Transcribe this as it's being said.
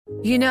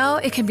You know,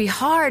 it can be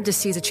hard to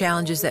see the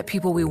challenges that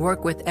people we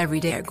work with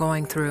every day are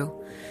going through.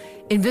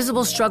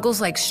 Invisible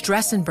struggles like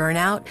stress and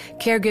burnout,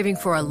 caregiving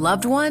for a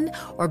loved one,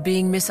 or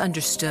being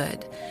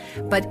misunderstood.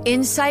 But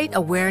insight,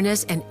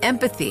 awareness, and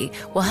empathy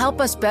will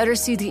help us better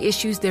see the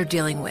issues they're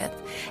dealing with.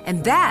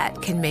 And that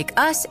can make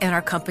us and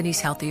our companies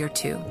healthier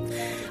too.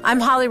 I'm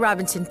Holly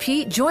Robinson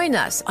Peete. Join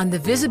us on The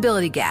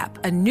Visibility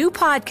Gap, a new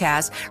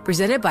podcast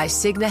presented by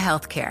Cigna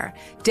Healthcare.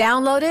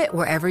 Download it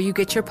wherever you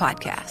get your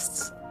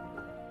podcasts.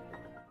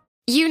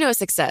 You know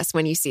success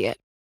when you see it.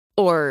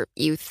 Or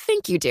you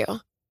think you do.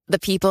 The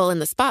people in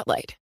the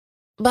spotlight.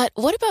 But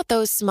what about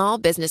those small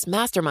business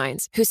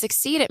masterminds who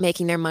succeed at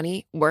making their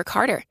money work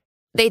harder?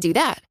 They do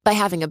that by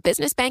having a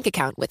business bank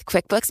account with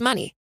QuickBooks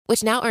Money,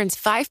 which now earns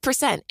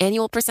 5%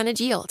 annual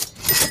percentage yield.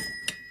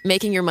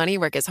 Making your money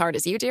work as hard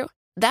as you do?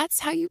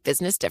 That's how you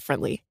business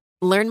differently.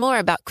 Learn more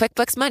about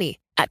QuickBooks Money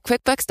at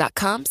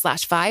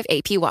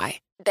quickbooks.com/5APY.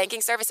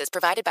 Banking services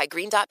provided by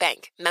Green Dot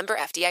Bank. Member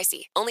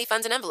FDIC. Only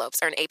funds and envelopes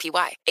earn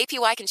APY.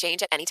 APY can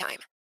change at any time.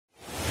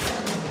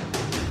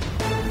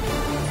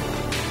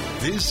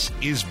 This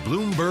is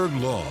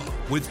Bloomberg Law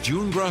with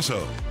June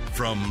Grasso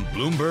from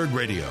Bloomberg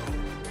Radio.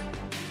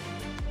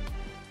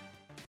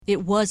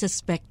 It was a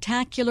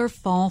spectacular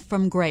fall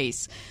from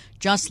grace.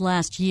 Just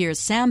last year,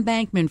 Sam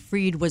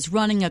Bankman-Fried was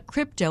running a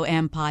crypto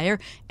empire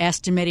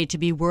estimated to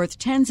be worth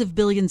tens of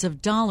billions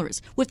of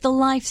dollars with the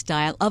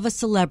lifestyle of a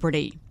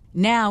celebrity.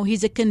 Now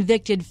he's a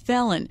convicted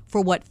felon for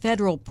what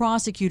federal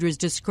prosecutors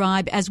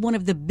describe as one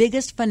of the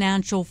biggest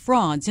financial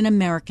frauds in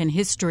American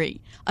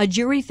history. A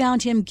jury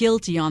found him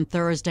guilty on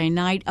Thursday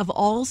night of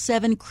all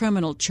 7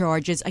 criminal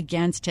charges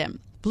against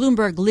him.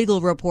 Bloomberg legal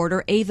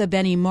reporter Ava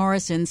Benny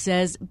Morrison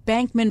says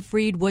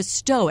Bankman-Fried was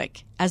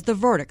stoic as the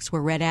verdicts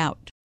were read out.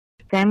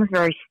 Sam was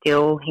very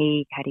still.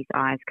 He had his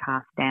eyes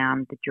cast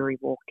down. The jury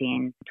walked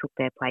in, took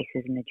their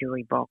places in the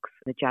jury box.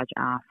 The judge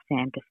asked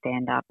Sam to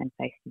stand up and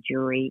face the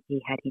jury.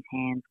 He had his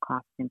hands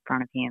clasped in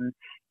front of him,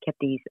 kept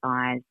his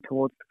eyes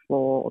towards the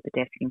floor or the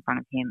desk in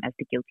front of him as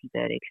the guilty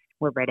verdicts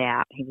were read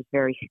out. He was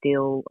very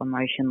still,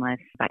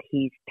 emotionless, but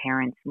his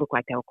parents looked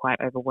like they were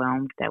quite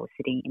overwhelmed. They were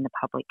sitting in the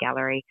public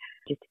gallery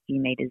just a few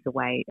metres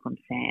away from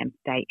Sam.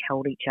 They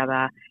held each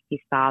other.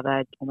 His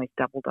father almost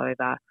doubled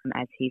over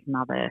as his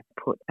mother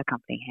put a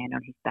comforting hand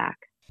on his back.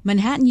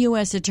 Manhattan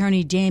U.S.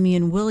 Attorney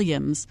Damian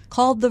Williams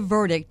called the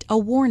verdict a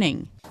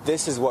warning.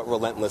 This is what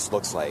relentless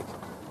looks like.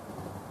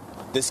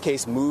 This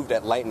case moved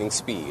at lightning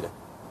speed.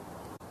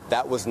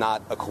 That was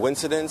not a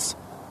coincidence.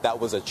 That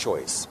was a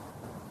choice.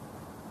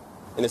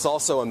 And it's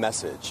also a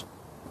message.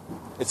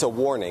 It's a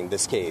warning,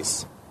 this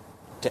case,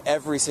 to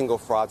every single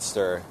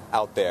fraudster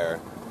out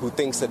there who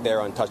thinks that they're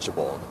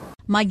untouchable.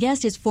 My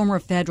guest is former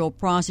federal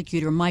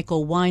prosecutor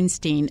Michael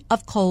Weinstein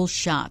of Cole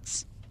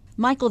Shots.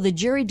 Michael, the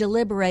jury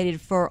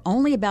deliberated for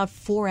only about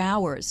 4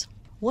 hours.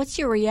 What's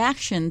your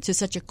reaction to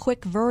such a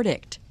quick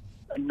verdict?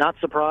 Not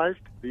surprised.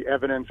 The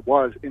evidence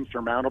was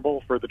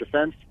insurmountable for the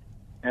defense,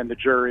 and the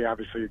jury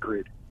obviously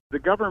agreed. The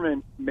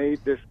government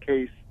made this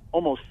case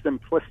almost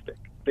simplistic.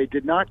 They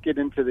did not get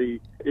into the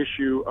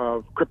issue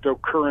of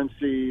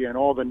cryptocurrency and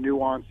all the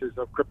nuances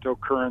of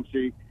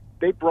cryptocurrency.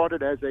 They brought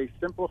it as a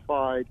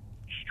simplified,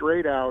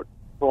 straight-out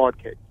fraud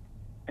case.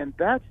 And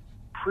that's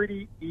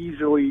pretty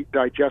easily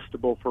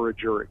digestible for a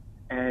jury.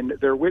 And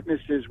their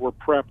witnesses were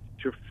prepped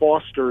to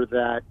foster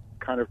that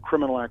kind of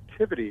criminal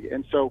activity.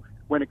 And so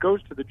when it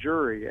goes to the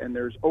jury and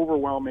there's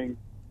overwhelming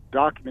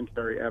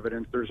documentary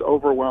evidence, there's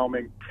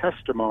overwhelming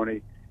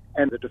testimony,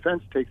 and the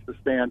defense takes the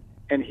stand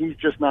and he's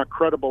just not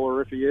credible,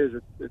 or if he is,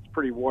 it's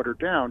pretty watered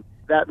down,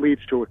 that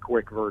leads to a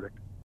quick verdict.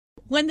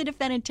 When the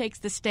defendant takes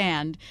the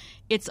stand,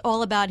 it's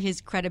all about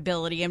his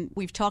credibility, and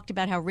we've talked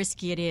about how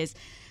risky it is.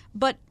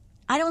 But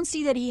I don't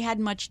see that he had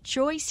much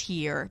choice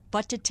here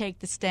but to take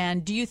the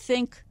stand. Do you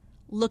think,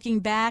 looking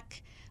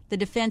back, the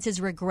defense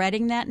is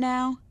regretting that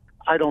now?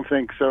 I don't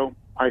think so.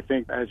 I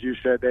think, as you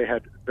said, they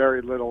had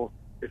very little,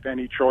 if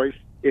any, choice.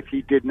 If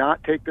he did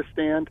not take the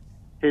stand,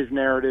 his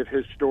narrative,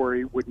 his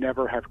story would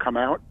never have come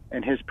out,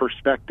 and his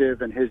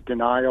perspective and his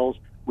denials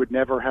would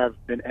never have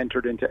been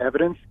entered into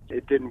evidence.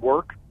 It didn't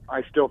work.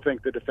 I still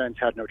think the defense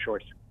had no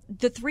choice.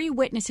 The 3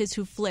 witnesses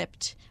who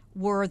flipped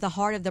were the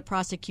heart of the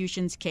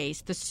prosecution's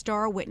case, the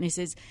star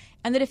witnesses,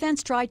 and the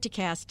defense tried to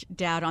cast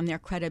doubt on their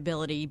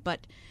credibility,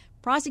 but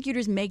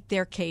prosecutors make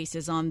their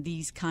cases on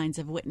these kinds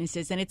of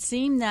witnesses, and it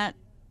seemed that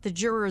the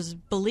jurors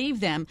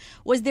believed them.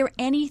 Was there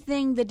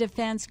anything the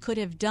defense could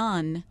have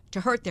done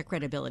to hurt their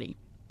credibility?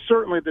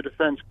 Certainly the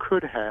defense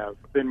could have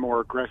been more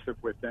aggressive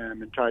with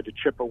them and tried to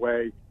chip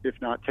away, if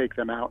not take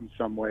them out in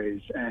some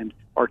ways, and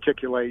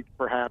articulate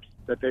perhaps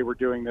that they were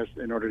doing this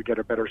in order to get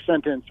a better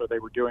sentence, or they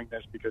were doing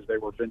this because they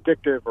were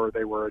vindictive, or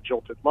they were a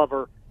jilted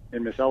lover,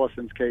 in Miss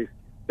Ellison's case,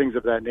 things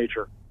of that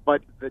nature.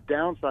 But the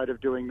downside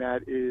of doing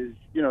that is,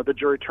 the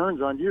jury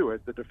turns on you as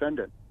the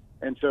defendant.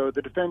 And so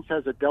the defense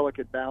has a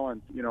delicate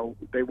balance.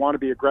 They want to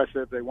be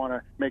aggressive. They want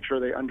to make sure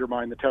they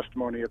undermine the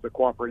testimony of the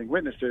cooperating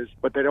witnesses,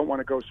 but they don't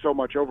want to go so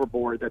much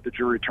overboard that the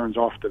jury turns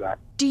off to that.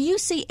 Do you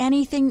see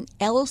anything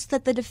else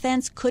that the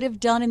defense could have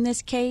done in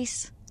this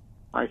case?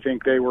 I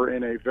think they were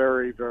in a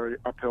very, very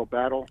uphill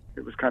battle.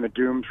 It was kind of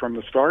doomed from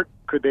the start.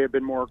 Could they have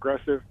been more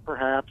aggressive?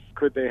 Perhaps.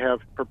 Could they have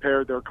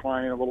prepared their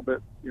client a little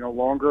bit,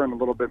 longer and a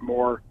little bit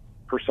more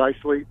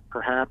precisely?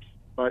 Perhaps.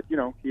 But,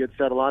 he had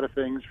said a lot of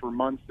things for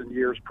months and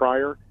years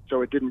prior,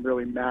 so it didn't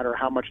really matter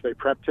how much they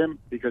prepped him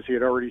because he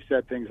had already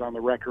said things on the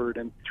record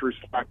and through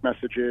Slack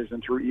messages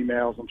and through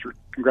emails and through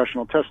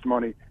congressional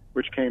testimony,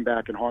 which came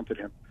back and haunted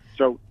him.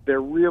 So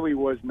there really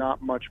was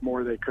not much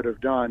more they could have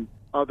done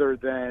other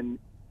than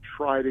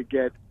try to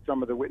get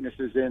some of the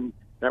witnesses in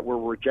that were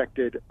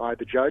rejected by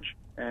the judge,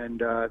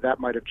 and that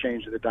might have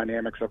changed the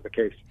dynamics of the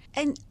case.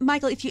 And,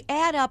 Michael, if you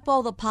add up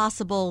all the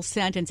possible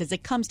sentences,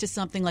 it comes to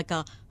something like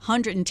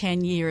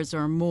 110 years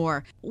or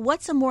more.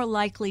 What's a more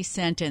likely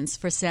sentence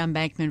for Sam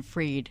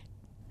Bankman-Fried?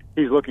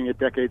 He's looking at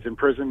decades in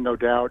prison, no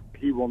doubt.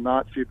 He will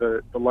not see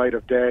the light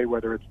of day,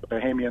 whether it's the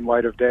Bahamian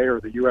light of day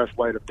or the U.S.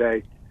 light of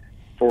day,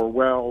 for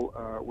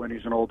when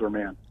he's an older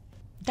man.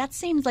 That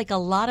seems like a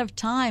lot of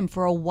time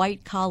for a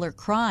white-collar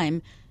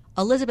crime.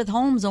 Elizabeth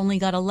Holmes only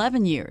got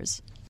 11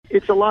 years.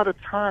 It's a lot of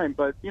time,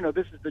 but,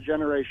 this is the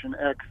Generation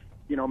X,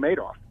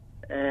 Madoff.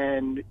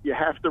 And you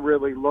have to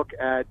really look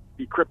at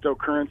the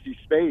cryptocurrency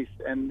space,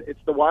 and it's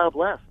the Wild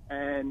West.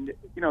 And,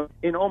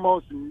 in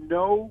almost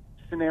no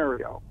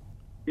scenario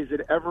is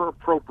it ever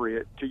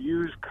appropriate to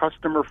use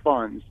customer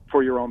funds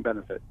for your own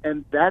benefit.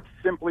 And that's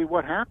simply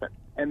what happened.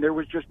 And there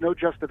was just no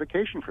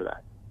justification for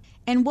that.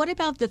 And what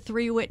about the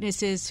three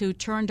witnesses who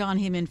turned on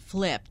him and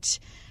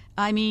flipped?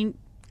 I mean,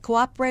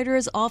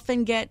 cooperators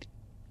often get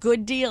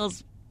good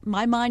deals.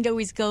 My mind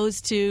always goes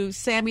to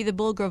Sammy the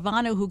Bull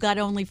Gravano, who got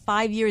only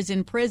 5 years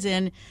in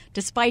prison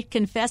despite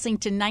confessing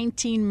to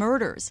 19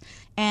 murders.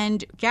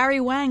 And Gary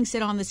Wang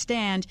said on the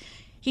stand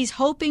he's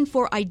hoping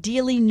for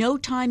ideally no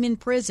time in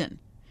prison.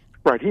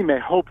 Right. He may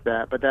hope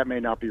that, but that may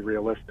not be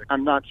realistic.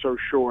 I'm not so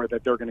sure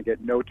that they're going to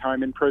get no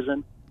time in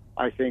prison.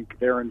 I think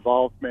their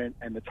involvement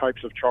and the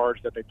types of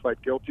charge that they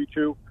pled guilty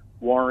to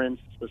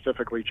warrants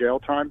specifically jail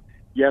time.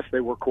 Yes, they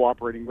were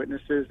cooperating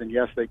witnesses, and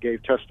yes, they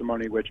gave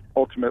testimony, which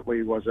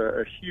ultimately was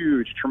a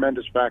huge,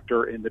 tremendous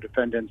factor in the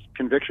defendant's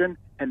conviction.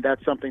 And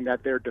that's something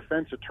that their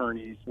defense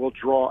attorneys will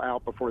draw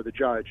out before the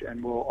judge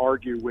and will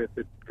argue with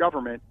the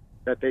government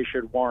that they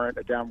should warrant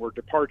a downward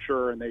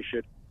departure and they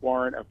should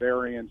warrant a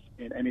variance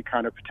in any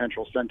kind of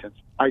potential sentence.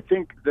 I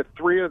think the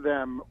three of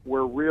them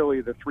were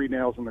really the three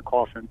nails in the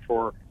coffin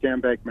for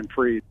Sam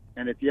Bankman-Fried.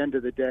 And at the end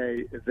of the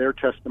day, their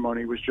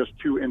testimony was just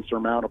too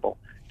insurmountable.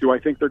 Do I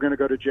think they're going to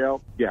go to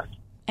jail? Yes.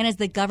 And is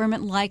the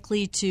government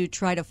likely to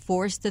try to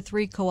force the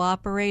three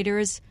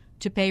cooperators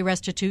to pay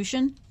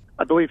restitution?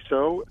 I believe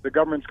so. The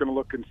government's going to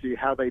look and see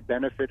how they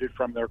benefited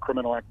from their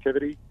criminal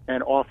activity.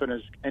 And often,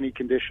 as any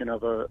condition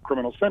of a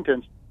criminal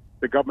sentence,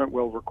 the government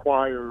will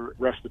require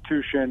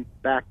restitution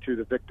back to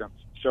the victims.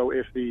 So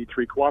if the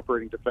three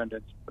cooperating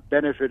defendants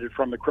benefited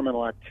from the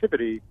criminal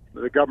activity,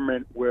 the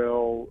government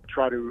will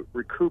try to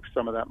recoup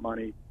some of that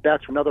money.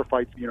 That's another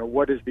fight.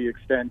 What is the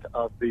extent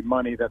of the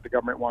money that the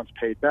government wants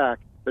paid back?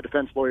 The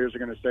defense lawyers are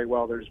going to say,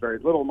 well, there's very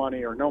little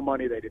money or no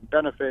money, they didn't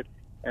benefit,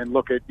 and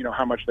look at,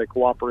 how much they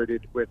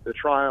cooperated with the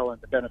trial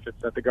and the benefits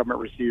that the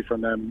government received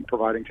from them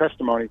providing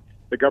testimony.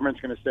 The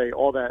government's going to say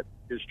all that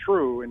is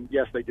true, and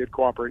yes, they did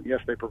cooperate, and yes,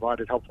 they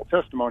provided helpful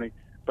testimony,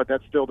 but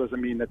that still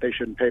doesn't mean that they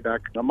shouldn't pay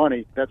back the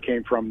money that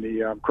came from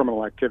the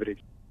criminal activity.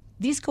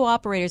 These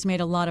cooperators made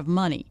a lot of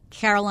money.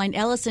 Caroline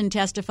Ellison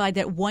testified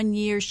that 1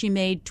 year she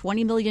made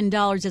 $20 million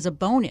as a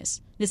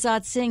bonus.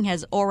 Nisad Singh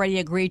has already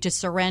agreed to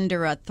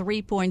surrender a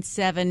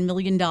 $3.7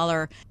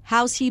 million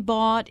house he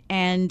bought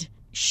and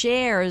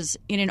shares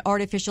in an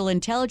artificial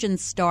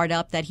intelligence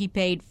startup that he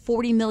paid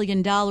 $40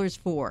 million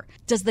for.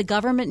 Does the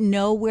government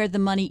know where the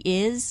money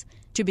is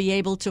to be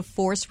able to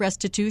force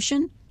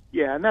restitution?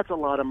 Yeah, and that's a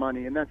lot of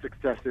money, and that's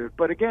excessive.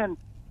 But again,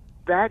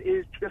 that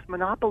is just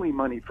monopoly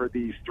money for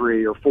these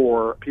three or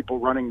four people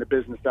running the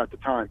business at the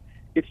time.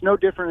 It's no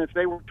different if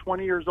they were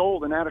 20 years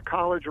old and out of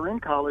college or in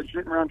college,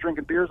 sitting around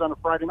drinking beers on a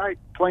Friday night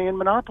playing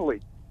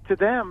Monopoly. To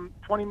them,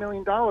 $20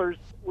 million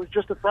was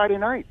just a Friday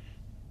night.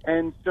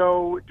 And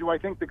so do I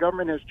think the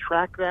government has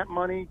tracked that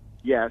money?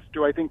 Yes.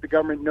 Do I think the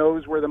government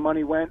knows where the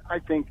money went? I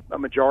think a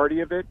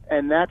majority of it.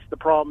 And that's the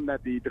problem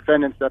that the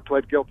defendants that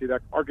pled guilty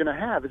that are going to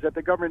have, is that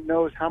the government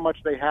knows how much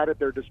they had at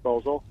their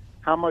disposal,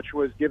 how much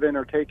was given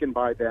or taken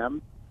by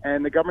them,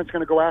 and the government's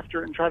going to go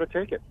after it and try to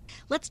take it.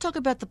 Let's talk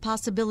about the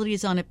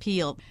possibilities on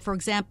appeal. For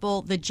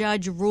example, the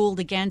judge ruled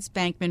against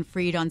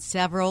Bankman-Fried on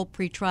several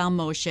pretrial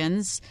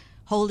motions,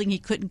 holding he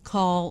couldn't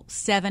call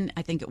 7,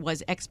 I think it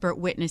was, expert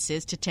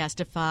witnesses to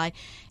testify.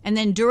 And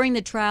then during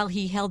the trial,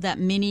 he held that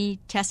mini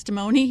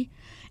testimony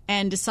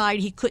and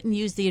decided he couldn't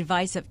use the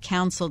advice of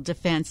counsel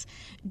defense.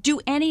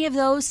 Do any of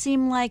those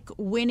seem like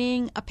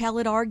winning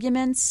appellate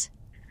arguments?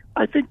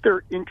 I think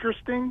they're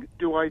interesting.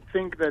 Do I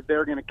think that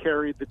they're going to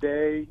carry the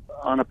day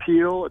on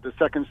appeal at the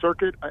Second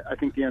Circuit? I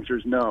think the answer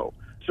is no.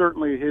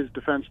 Certainly his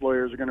defense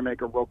lawyers are going to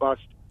make a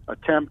robust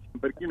attempt,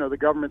 but, the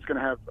government's going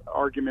to have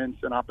arguments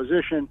and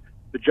opposition.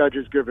 the judge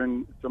is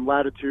given some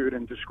latitude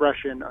and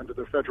discretion under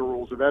the federal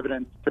rules of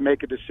evidence to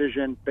make a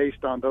decision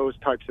based on those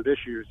types of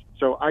issues.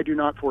 So I do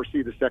not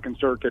foresee the Second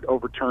Circuit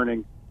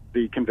overturning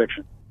the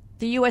conviction.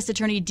 The U.S.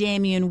 Attorney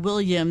Damian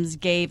Williams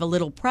gave a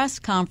little press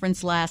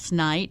conference last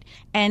night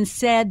and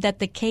said that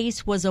the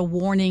case was a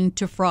warning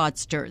to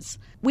fraudsters.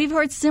 We've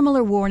heard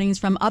similar warnings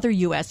from other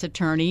U.S.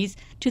 attorneys.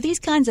 Do these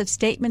kinds of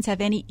statements have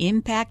any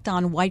impact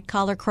on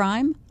white-collar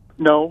crime?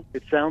 No,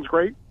 it sounds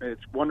great.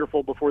 It's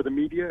wonderful before the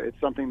media. It's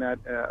something that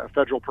a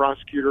federal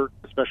prosecutor,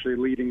 especially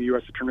leading the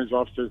U.S. Attorney's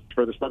Office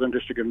for the Southern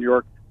District of New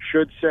York,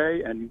 should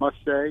say and must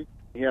say.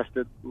 He has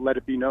to let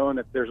it be known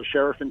that there's a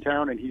sheriff in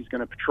town and he's going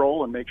to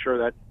patrol and make sure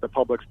that the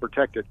public's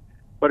protected.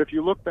 But if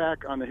you look back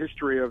on the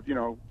history of,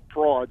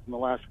 frauds in the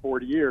last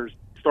 40 years,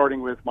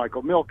 starting with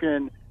Michael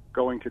Milken,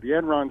 going to the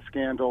Enron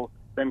scandal,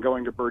 then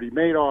going to Bernie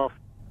Madoff,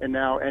 and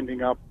now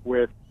ending up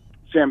with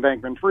Sam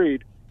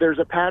Bankman-Fried, there's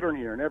a pattern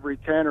here. And every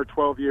 10 or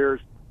 12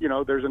 years,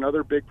 there's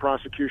another big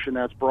prosecution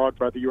that's brought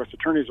by the U.S.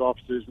 Attorney's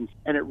offices,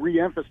 and it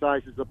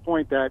reemphasizes the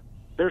point that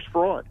there's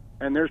fraud.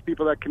 And there's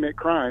people that commit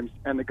crimes,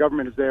 and the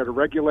government is there to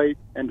regulate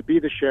and to be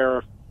the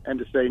sheriff and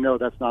to say, no,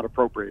 that's not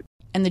appropriate.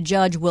 And the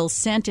judge will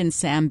sentence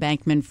Sam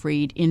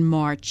Bankman-Fried in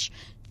March.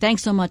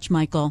 Thanks so much,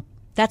 Michael.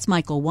 That's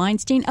Michael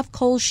Weinstein of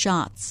Cole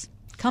Shots.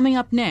 Coming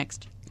up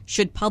next,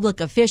 should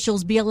public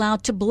officials be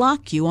allowed to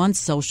block you on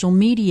social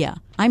media?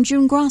 I'm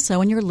June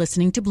Grosso, and you're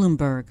listening to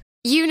Bloomberg.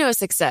 You know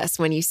success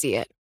when you see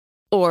it.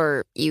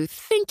 Or you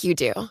think you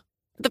do.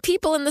 The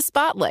people in the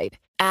spotlight.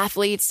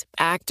 Athletes,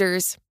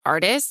 actors,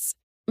 artists.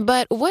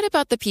 But what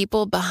about the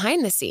people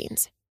behind the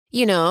scenes?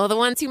 You know, the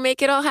ones who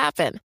make it all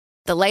happen.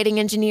 The lighting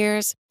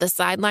engineers, the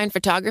sideline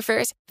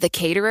photographers, the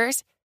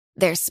caterers.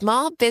 They're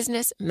small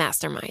business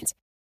masterminds.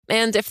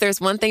 And if there's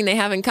one thing they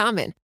have in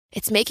common,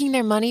 it's making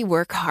their money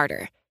work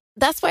harder.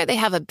 That's why they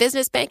have a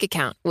business bank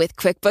account with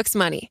QuickBooks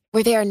Money,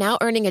 where they are now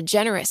earning a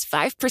generous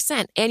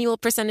 5% annual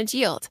percentage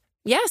yield.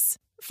 Yes,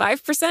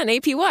 5%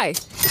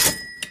 APY.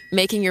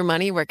 Making your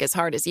money work as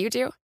hard as you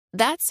do?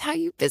 That's how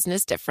you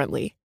business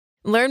differently.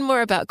 Learn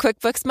more about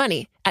QuickBooks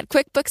Money at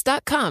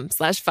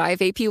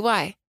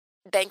quickbooks.com/5APY.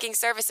 Banking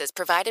services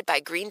provided by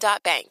Green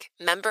Dot Bank,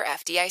 member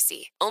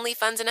FDIC. Only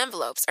funds and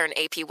envelopes earn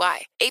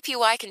APY.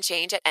 APY can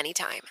change at any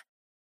time.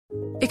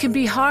 It can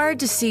be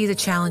hard to see the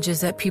challenges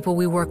that people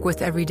we work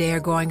with every day are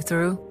going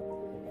through.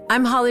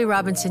 I'm Holly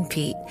Robinson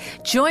Peete.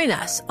 Join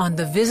us on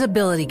The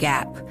Visibility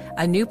Gap,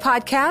 a new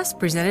podcast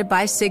presented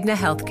by Cigna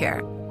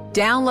Healthcare.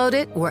 Download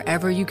it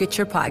wherever you get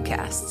your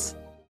podcasts.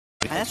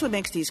 That's what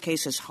makes these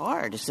cases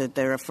hard, is that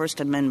there are First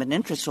Amendment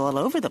interests all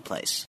over the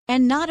place.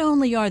 And not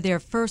only are there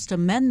First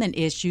Amendment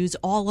issues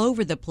all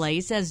over the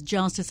place, as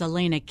Justice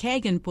Elena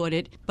Kagan put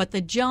it, but the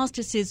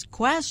justices'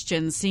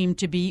 questions seem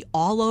to be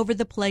all over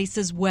the place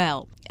as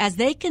well, as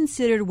they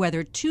considered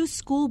whether 2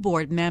 school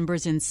board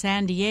members in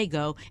San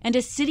Diego and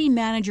a city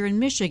manager in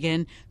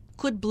Michigan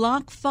could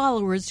block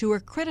followers who are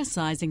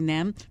criticizing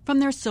them from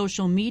their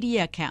social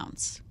media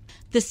accounts.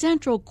 The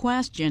central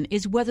question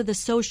is whether the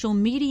social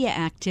media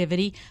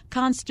activity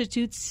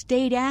constitutes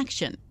state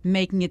action,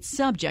 making it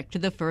subject to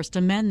the First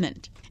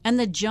Amendment. And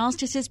the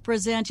justices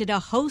presented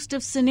a host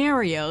of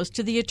scenarios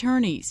to the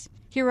attorneys.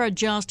 Here are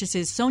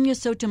Justices Sonia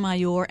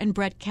Sotomayor and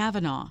Brett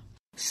Kavanaugh.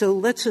 So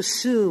let's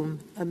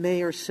assume a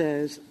mayor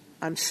says,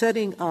 I'm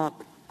setting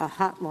up a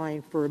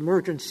hotline for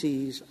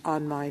emergencies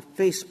on my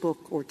Facebook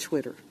or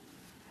Twitter.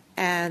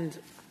 And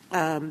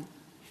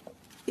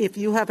if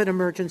you have an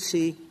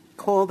emergency,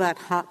 call that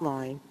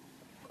hotline,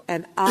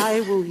 and I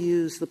will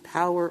use the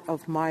power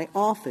of my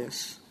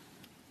office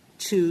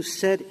to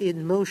set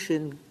in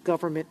motion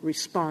government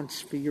response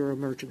for your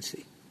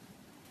emergency.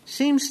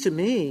 Seems to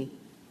me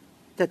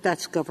that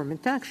that's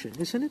government action,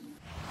 isn't it?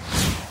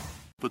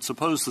 But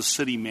suppose the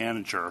city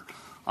manager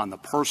on the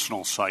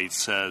personal site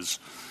says,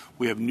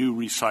 we have new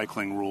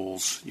recycling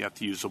rules. You have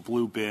to use a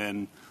blue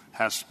bin,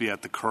 has to be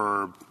at the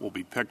curb, will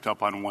be picked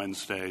up on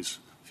Wednesdays.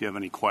 If you have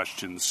any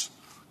questions,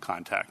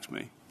 contact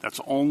me.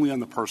 That's only on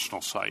the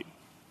personal site,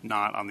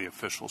 not on the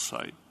official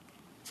site.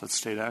 Is that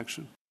state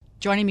action?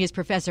 Joining me is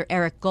Professor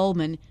Eric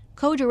Goldman,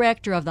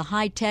 co-director of the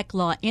High Tech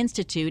Law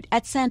Institute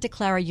at Santa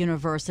Clara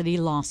University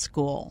Law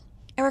School.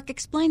 Eric,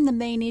 explain the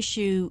main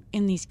issue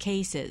in these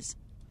cases.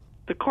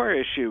 The core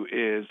issue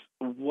is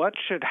what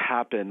should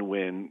happen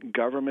when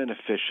government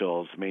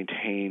officials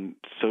maintain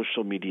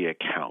social media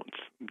accounts?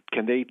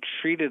 Can they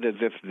treat it as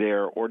if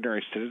they're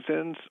ordinary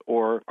citizens,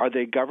 or are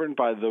they governed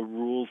by the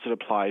rules that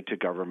apply to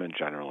government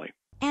generally?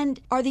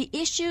 And are the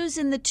issues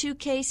in the 2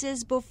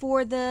 cases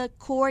before the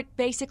court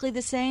basically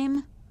the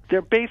same?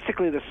 They're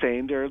basically the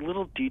same. There are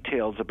little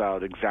details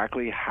about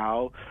exactly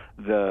how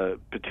the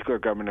particular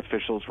government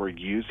officials were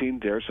using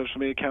their social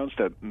media accounts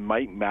that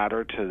might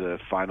matter to the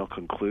final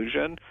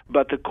conclusion.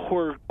 But the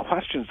core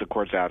questions the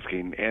court's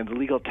asking and the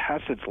legal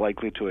tests it's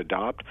likely to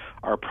adopt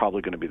are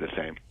probably going to be the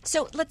same.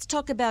 So let's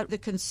talk about the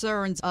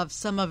concerns of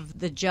some of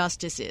the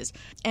justices.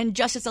 And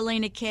Justice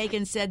Elena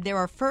Kagan said there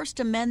are First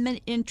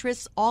Amendment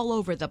interests all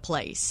over the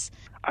place.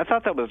 I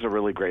thought that was a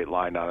really great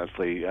line,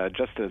 honestly.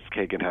 Justice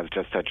Kagan has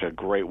just such a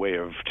great way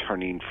of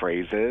turning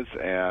phrases,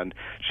 and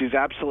she's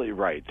absolutely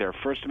right. There are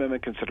First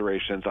Amendment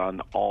considerations on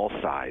all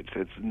sides.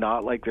 It's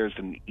not like there's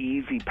an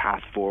easy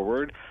path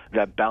forward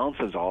that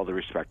balances all the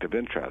respective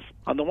interests.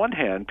 On the one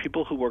hand,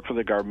 people who work for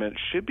the government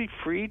should be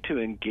free to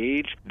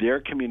engage their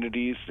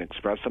communities and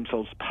express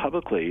themselves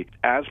publicly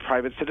as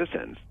private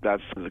citizens.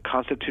 That's the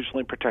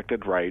constitutionally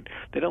protected right.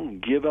 They don't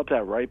give up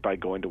that right by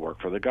going to work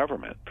for the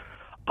government.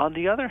 On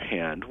the other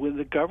hand, when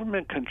the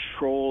government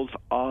controls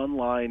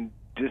online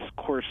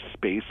discourse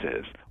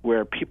spaces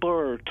where people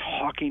are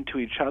talking to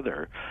each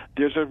other,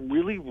 there's a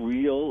really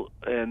real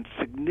and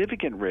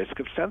significant risk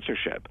of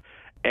censorship.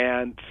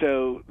 And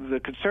so the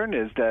concern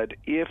is that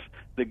if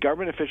the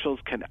government officials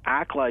can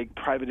act like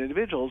private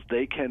individuals,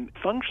 they can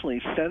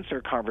functionally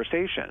censor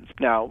conversations.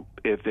 Now,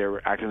 if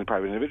they're acting as a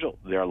private individual,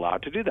 they're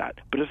allowed to do that.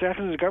 But if they're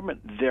acting as a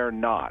government, they're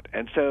not.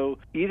 And so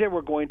either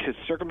we're going to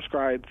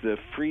circumscribe the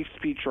free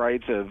speech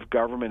rights of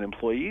government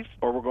employees,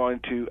 or we're going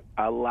to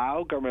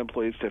allow government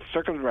employees to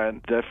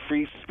circumvent the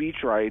free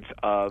speech rights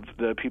of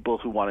the people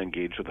who want to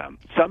engage with them.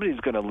 Somebody's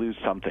going to lose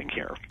something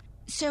here.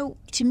 So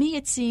to me,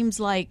 it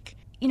seems like,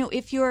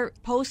 if you're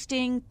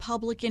posting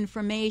public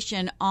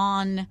information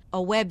on a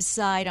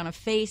website, on a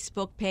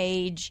Facebook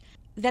page,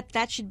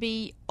 that should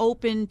be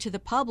open to the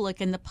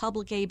public and the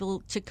public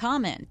able to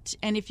comment.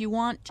 And if you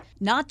want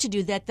not to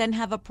do that, then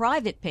have a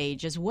private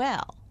page as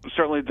well.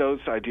 Certainly those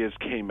ideas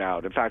came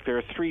out. In fact, there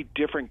are 3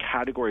 different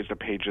categories of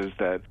pages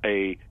that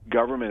a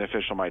government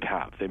official might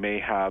have. They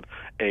may have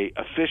a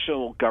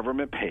official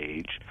government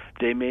page.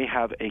 They may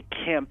have a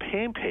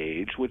campaign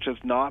page, which is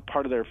not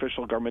part of their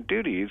official government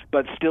duties,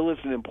 but still is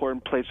an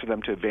important place for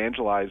them to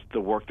evangelize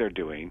the work they're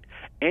doing.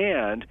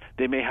 And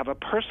they may have a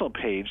personal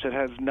page that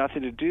has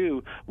nothing to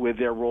do with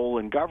their role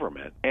in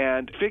government.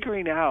 And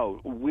figuring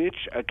out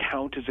which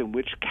account is in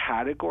which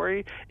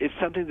category is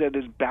something that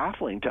is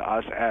baffling to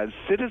us as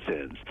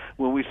citizens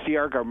when we see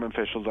our government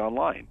officials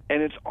online.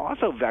 And it's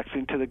also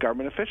vexing to the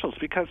government officials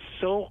because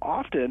so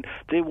often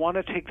they want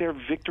to take their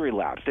victory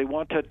laps. They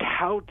want to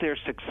tout their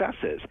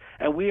successes.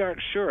 And we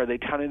aren't sure. Are they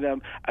touting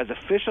them as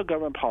official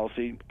government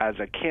policy, as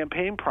a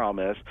campaign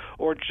promise,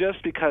 or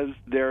just because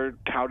they're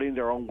touting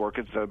their own work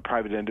as a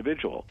private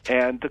individual?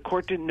 And the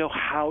court didn't know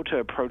how to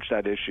approach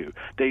that issue.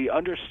 They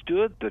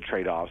understood the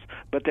trade-offs,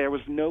 but there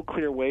was no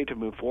clear way to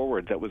move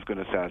forward that was going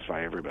to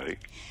satisfy everybody.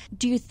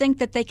 Do you think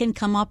that they can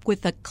come up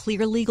with a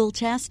clear legal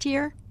test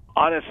here?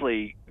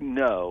 Honestly,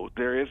 no,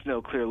 there is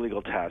no clear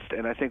legal test,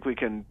 and I think we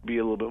can be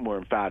a little bit more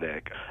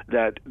emphatic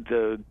that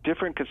the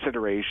different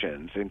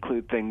considerations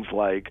include things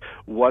like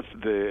what's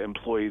the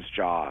employee's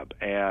job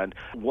and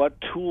what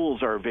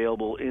tools are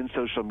available in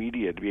social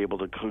media to be able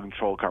to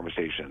control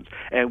conversations,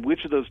 and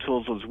which of those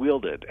tools was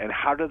wielded, and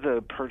how did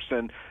the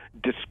person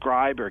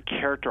describe or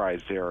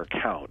characterize their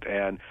account,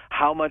 and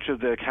how much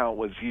of the account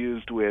was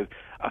used with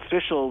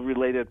official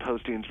related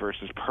postings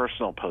versus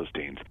personal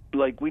postings.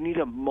 Like, we need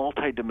a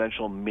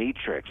multi-dimensional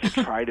matrix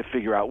to try to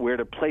figure out where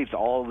to place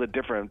all the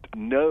different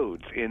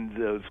nodes in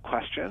those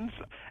questions.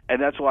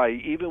 And that's why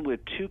even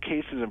with 2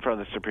 cases in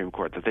front of the Supreme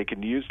Court that they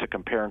can use to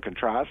compare and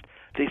contrast,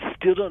 they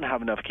still don't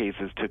have enough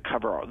cases to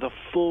cover the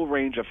full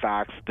range of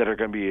facts that are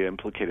going to be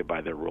implicated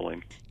by their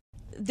ruling.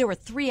 There were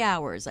 3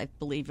 hours, I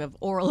believe, of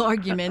oral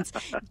arguments.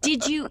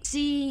 Did you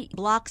see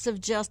blocks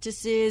of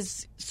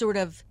justices sort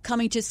of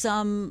coming to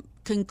some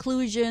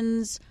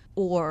conclusions,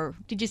 or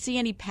did you see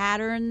any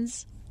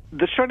patterns?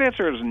 The short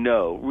answer is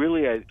no.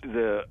 Really,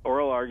 the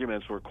oral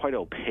arguments were quite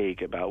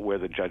opaque about where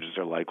the judges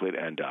are likely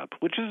to end up,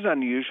 which is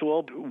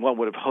unusual. One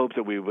would have hoped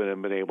that we would have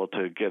been able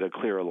to get a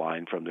clearer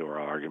line from the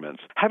oral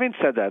arguments. Having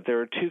said that, there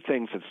are 2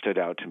 things that stood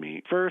out to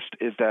me. First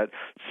is that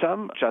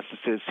some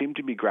justices seem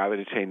to be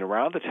gravitating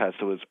around the test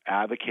that was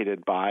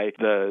advocated by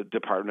the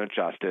Department of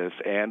Justice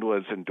and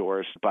was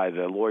endorsed by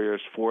the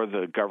lawyers for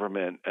the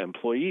government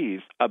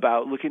employees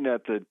about looking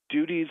at the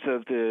duties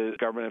of the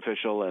government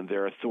official and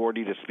their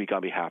authority to speak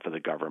on behalf of the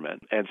government.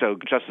 And so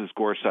Justice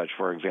Gorsuch,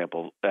 for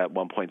example, at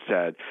one point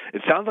said,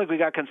 it sounds like we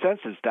got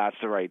consensus, that's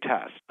the right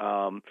test.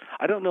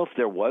 I don't know if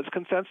there was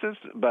consensus,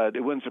 but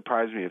it wouldn't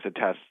surprise me if the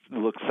test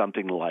looked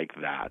something like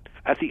that.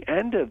 At the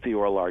end of the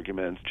oral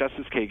arguments,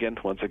 Justice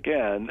Kagan, once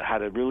again,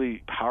 had a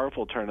really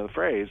powerful turn of the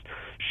phrase.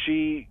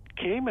 She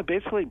came and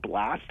basically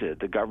blasted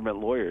the government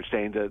lawyers,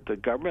 saying that the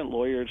government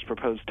lawyers'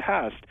 proposed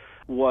test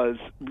was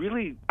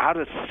really out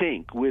of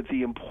sync with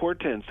the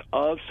importance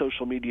of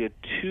social media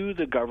to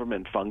the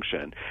government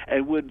function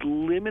and would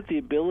limit the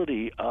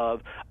ability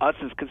of us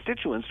as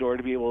constituents in order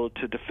to be able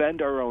to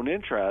defend our own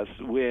interests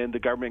when the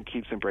government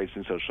keeps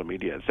embracing social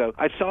media. So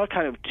I saw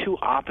kind of 2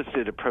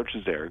 opposite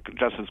approaches there.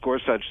 Justice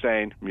Gorsuch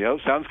saying,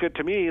 sounds good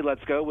to me,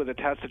 let's go with the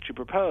test that you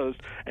proposed,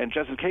 and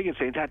Justice Kagan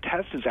saying that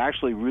test is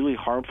actually really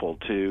harmful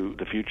to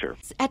the future.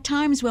 At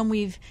times when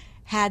we've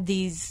had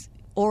these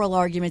oral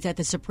arguments at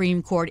the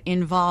Supreme Court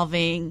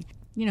involving,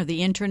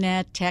 the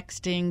internet,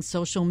 texting,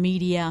 social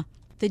media,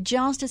 the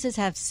justices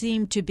have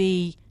seemed to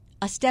be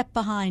a step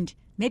behind,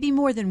 maybe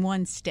more than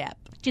one step.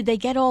 Did they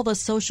get all the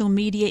social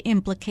media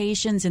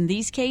implications in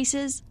these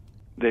cases?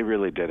 They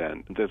really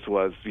didn't. This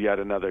was yet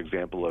another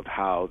example of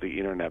how the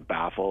Internet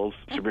baffles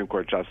Supreme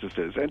Court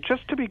justices. And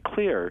just to be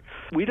clear,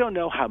 we don't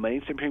know how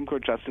many Supreme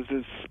Court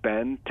justices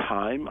spend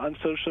time on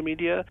social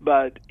media,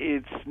 but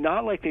it's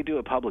not like they do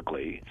it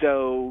publicly.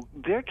 So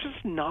they're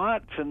just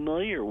not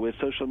familiar with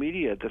social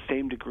media at the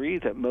same degree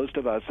that most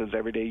of us as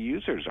everyday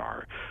users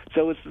are.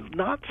 So it's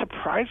not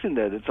surprising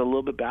that it's a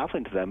little bit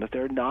baffling to them if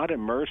they're not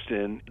immersed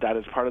in that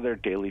as part of their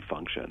daily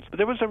functions. But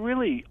there was a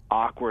really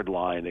awkward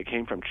line that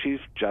came from Chief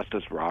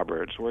Justice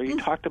Roberts where he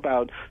talked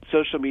about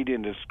social media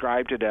and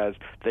described it as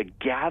the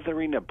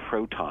gathering of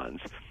protons.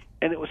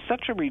 And it was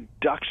such a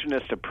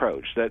reductionist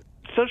approach that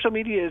social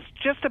media is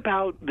just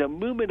about the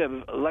movement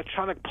of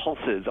electronic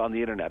pulses on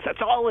the Internet.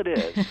 That's all it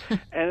is.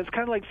 And it's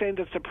kind of like saying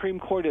the Supreme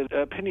Court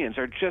opinions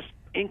are just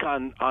ink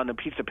on a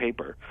piece of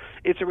paper.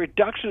 It's a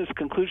reductionist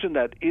conclusion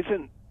that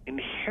isn't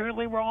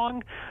inherently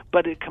wrong,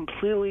 but it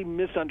completely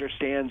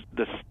misunderstands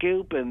the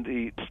scope and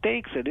the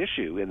stakes at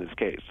issue in this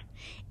case.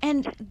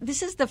 And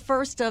this is the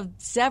first of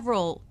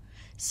several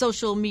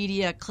social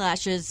media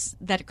clashes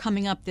that are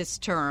coming up this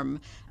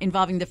term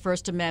involving the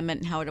First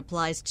Amendment and how it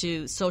applies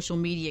to social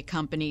media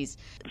companies.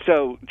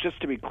 So just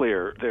to be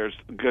clear, there's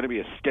going to be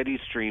a steady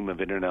stream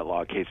of Internet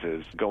law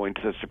cases going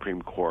to the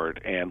Supreme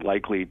Court and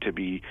likely to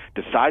be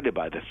decided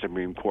by the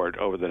Supreme Court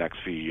over the next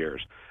few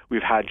years.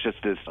 We've had just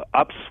this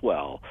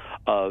upswell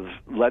of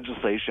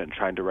legislation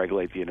trying to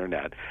regulate the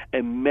Internet,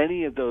 and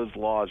many of those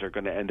laws are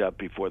going to end up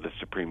before the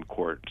Supreme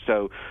Court.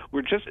 So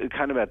we're just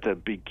kind of at the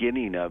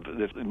beginning of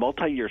this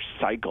multi-year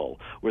cycle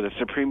where the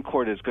Supreme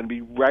Court is going to be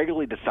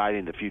regularly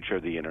deciding the future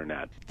of the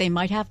Internet. They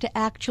might have to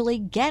actually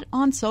get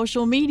on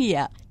social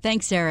media.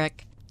 Thanks,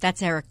 Eric.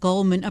 That's Eric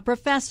Goldman, a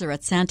professor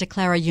at Santa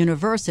Clara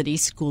University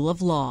School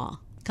of Law.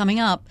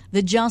 Coming up,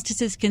 the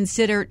justices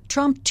consider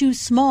Trump too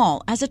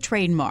small as a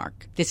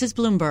trademark. This is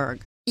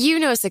Bloomberg. You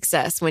know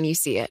success when you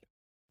see it.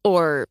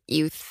 Or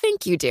you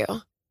think you do.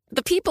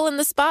 The people in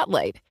the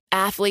spotlight.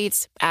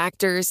 Athletes,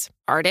 actors,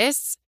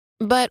 artists.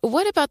 But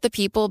what about the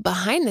people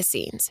behind the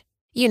scenes?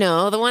 You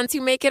know, the ones who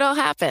make it all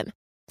happen.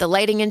 The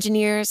lighting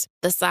engineers,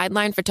 the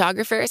sideline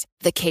photographers,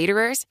 the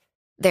caterers.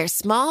 They're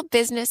small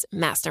business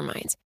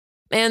masterminds.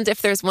 And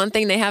if there's one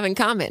thing they have in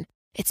common,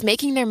 it's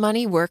making their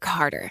money work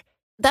harder.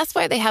 That's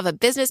why they have a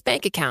business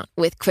bank account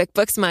with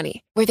QuickBooks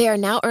Money, where they are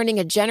now earning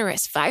a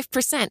generous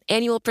 5%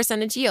 annual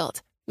percentage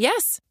yield.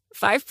 Yes,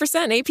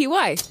 5%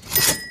 APY.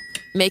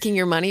 Making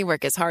your money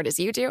work as hard as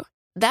you do?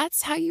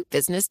 That's how you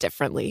business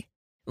differently.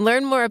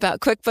 Learn more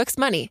about QuickBooks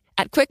Money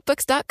at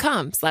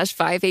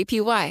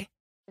quickbooks.com/5APY.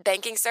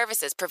 Banking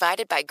services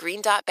provided by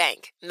Green Dot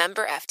Bank,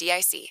 member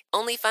FDIC.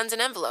 Only funds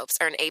and envelopes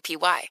earn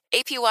APY.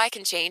 APY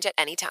can change at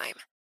any time.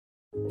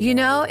 You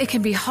know, it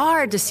can be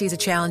hard to see the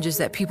challenges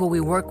that people we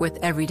work with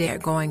every day are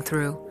going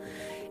through.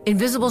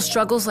 Invisible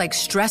struggles like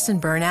stress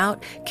and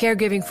burnout,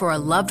 caregiving for a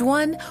loved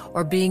one,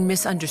 or being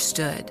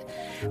misunderstood.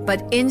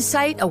 But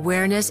insight,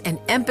 awareness, and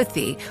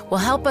empathy will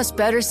help us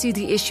better see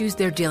the issues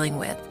they're dealing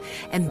with.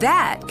 And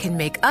that can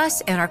make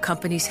us and our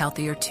companies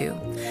healthier too.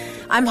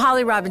 I'm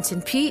Holly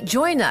Robinson Peete.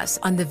 Join us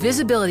on The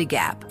Visibility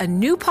Gap, a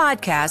new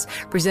podcast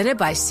presented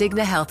by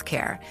Cigna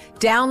Healthcare.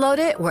 Download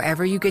it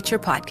wherever you get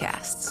your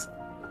podcasts.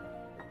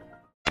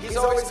 He's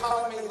always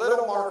calling me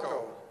Little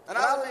Marco. And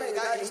I don't think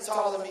that he's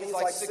taller than me, he's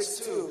like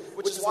 6'2",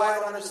 which is why I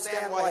don't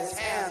understand why his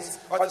hands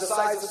are the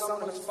size of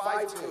someone who's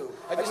 5'2".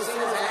 Have you seen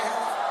his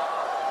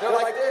hands? They're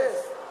like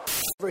this.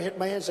 Never hit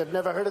my hands. I've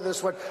never heard of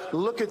this one.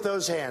 Look at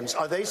those hands.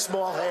 Are they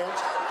small hands?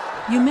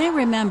 You may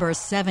remember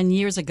 7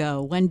 years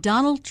ago when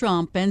Donald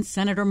Trump and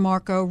Senator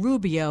Marco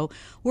Rubio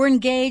were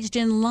engaged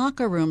in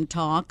locker room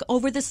talk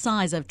over the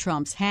size of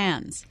Trump's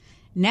hands.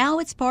 Now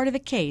it's part of a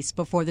case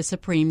before the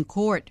Supreme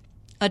Court.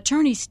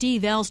 Attorney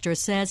Steve Elster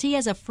says he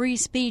has a free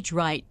speech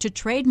right to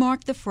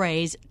trademark the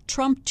phrase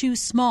Trump too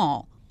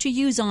small to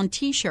use on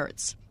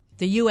T-shirts.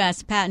 The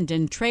U.S. Patent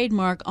and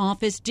Trademark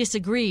Office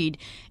disagreed,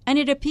 and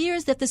it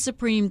appears that the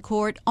Supreme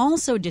Court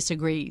also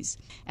disagrees.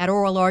 At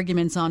oral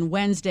arguments on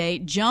Wednesday,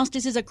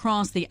 justices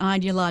across the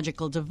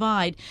ideological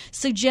divide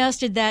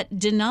suggested that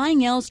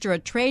denying Elster a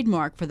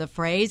trademark for the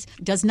phrase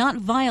does not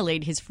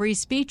violate his free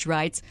speech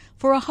rights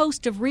for a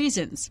host of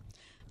reasons.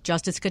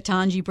 Justice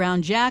Ketanji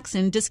Brown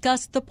Jackson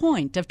discussed the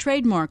point of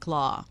trademark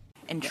law.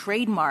 And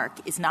trademark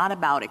is not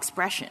about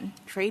expression.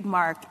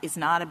 Trademark is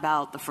not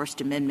about the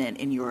First Amendment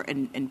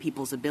in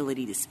people's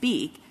ability to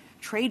speak.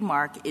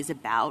 Trademark is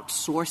about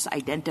source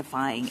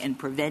identifying and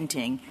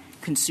preventing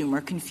consumer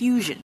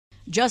confusion.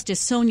 Justice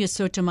Sonia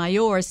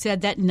Sotomayor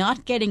said that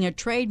not getting a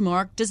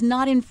trademark does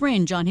not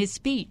infringe on his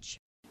speech.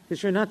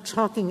 Because you're not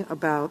talking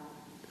about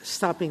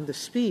stopping the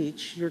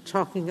speech. You're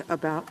talking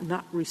about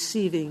not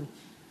receiving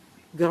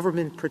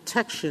government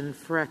protection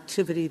for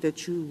activity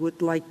that you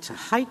would like to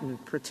heighten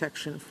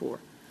protection for.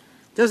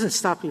 It doesn't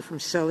stop you from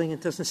selling. It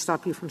doesn't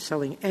stop you from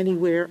selling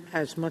anywhere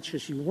as much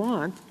as you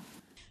want.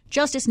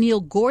 Justice Neil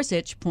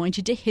Gorsuch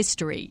pointed to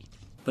history.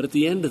 But at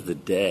the end of the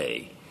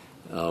day,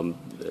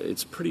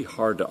 it's pretty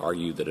hard to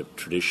argue that a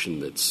tradition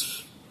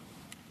that's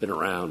been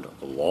around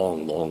a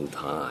long, long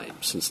time,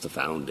 since the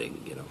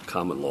founding,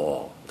 common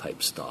law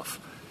type stuff,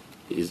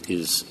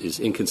 is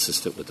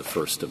inconsistent with the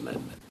First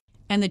Amendment.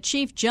 And the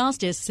Chief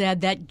Justice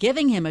said that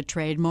giving him a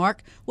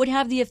trademark would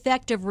have the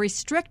effect of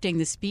restricting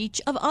the speech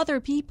of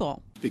other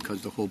people.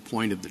 Because the whole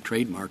point of the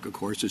trademark, of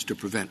course, is to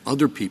prevent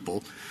other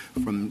people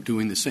from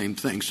doing the same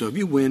thing. So if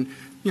you win,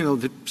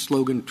 the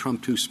slogan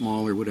Trump too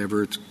small or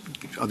whatever,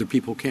 other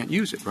people can't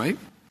use it, right?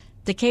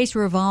 The case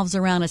revolves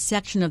around a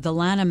section of the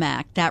Lanham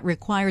Act that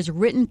requires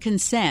written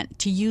consent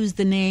to use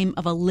the name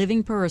of a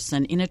living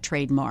person in a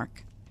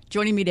trademark.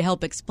 Joining me to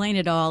help explain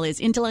it all is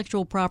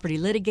intellectual property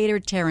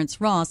litigator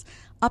Terrence Ross,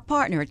 a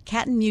partner at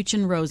Catton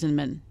Muchin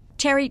Rosenman.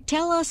 Terry,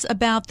 tell us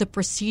about the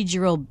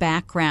procedural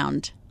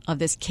background of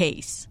this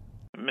case.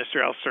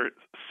 Mr. Elster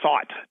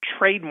sought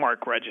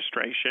trademark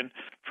registration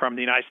from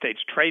the United States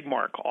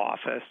Trademark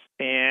Office,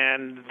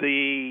 and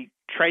the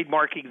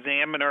trademark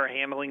examiner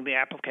handling the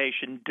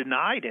application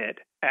denied it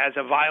as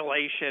a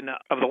violation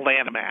of the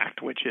Lanham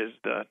Act, which is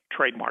the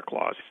trademark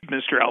laws.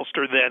 Mr.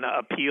 Elster then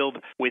appealed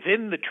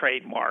within the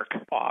trademark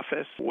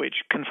office,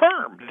 which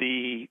confirmed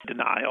the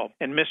denial,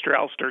 and Mr.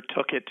 Elster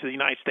took it to the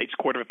United States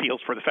Court of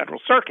Appeals for the Federal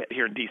Circuit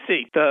here in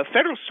D.C. The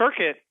Federal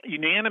Circuit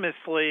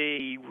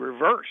unanimously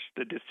reversed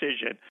the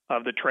decision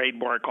of the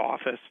trademark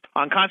office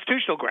on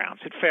constitutional grounds.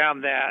 It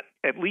found that,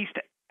 at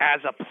least as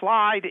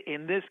applied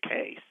in this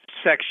case,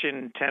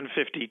 Section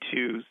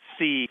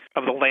 1052C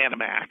of the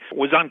Lanham Act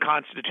was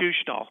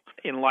unconstitutional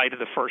in light of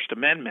the First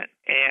Amendment.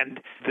 And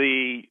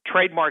the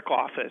trademark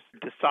office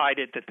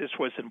decided that this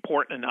was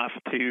important enough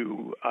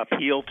to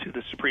appeal to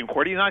the Supreme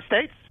Court of the United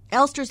States.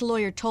 Elster's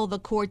lawyer told the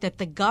court that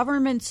the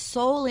government's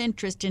sole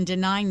interest in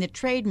denying the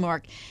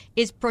trademark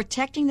is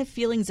protecting the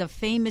feelings of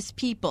famous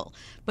people,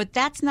 but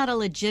that's not a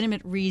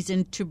legitimate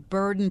reason to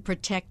burden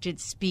protected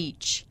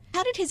speech.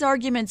 How did his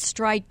argument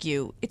strike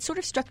you? It sort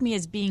of struck me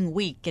as being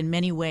weak in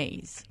many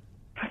ways.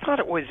 I thought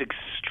it was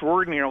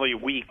extraordinarily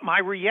weak. My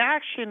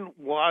reaction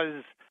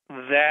was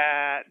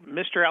that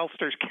Mr.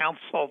 Elster's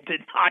counsel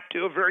did not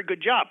do a very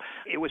good job.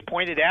 It was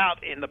pointed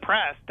out in the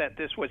press that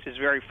this was his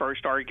very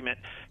first argument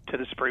to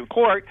the Supreme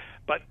Court,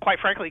 but quite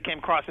frankly, it came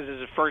across as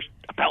his first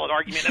appellate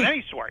argument of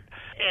any sort.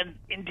 And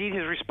indeed,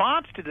 his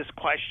response to this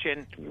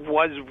question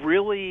was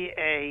really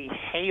a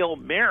Hail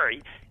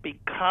Mary,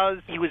 because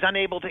he was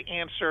unable to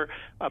answer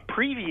a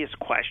previous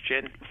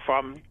question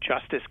from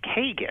Justice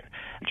Kagan.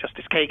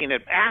 Justice Kagan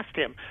had asked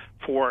him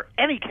for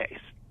any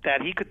case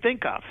that he could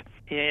think of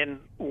in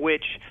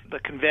which the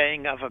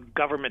conveying of a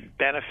government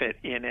benefit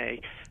in a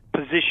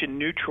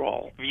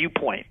position-neutral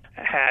viewpoint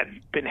had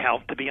been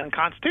held to be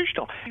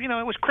unconstitutional. It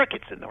was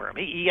crickets in the room.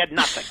 He had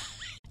nothing.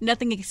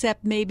 Nothing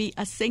except maybe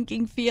a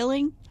sinking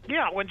feeling?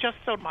 Yeah, when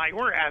Justice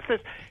Sotomayor asked this,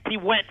 he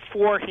went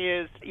for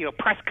his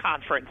press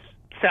conference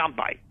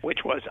soundbite, which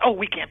was,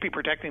 we can't be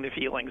protecting the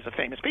feelings of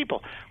famous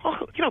people.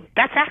 Well,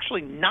 that's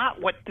actually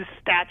not what this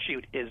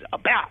statute is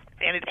about.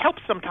 And it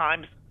helps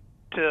sometimes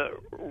to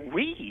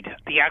read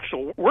the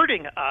actual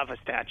wording of a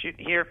statute.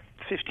 Here,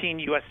 15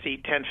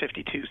 U.S.C.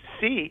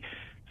 1052C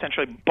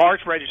essentially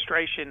bars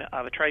registration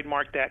of a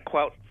trademark that,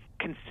 quote,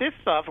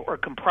 consists of or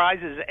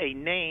comprises a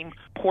name,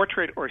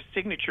 portrait, or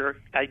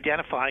signature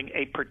identifying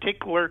a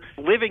particular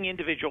living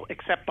individual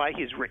except by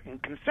his written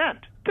consent.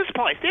 This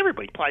applies to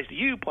everybody. It applies to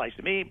you, applies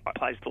to me,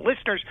 applies to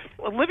listeners.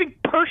 A living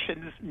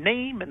person's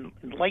name and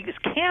likeness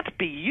can't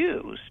be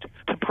used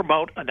to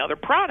promote another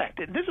product.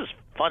 And this is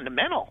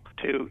fundamental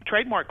to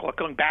trademark law.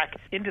 Going back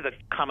into the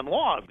common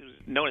law, it was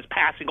known as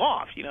passing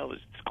off. It was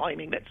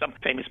claiming that some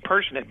famous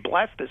person had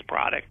blessed this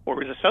product or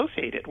was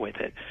associated with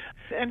it.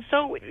 And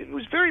so it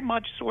was very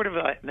much sort of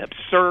an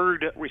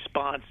absurd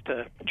response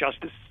to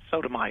Justice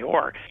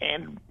Sotomayor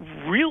and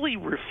really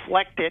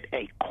reflected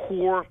a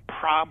core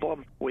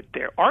problem with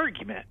their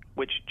argument,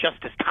 which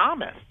Justice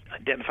Thomas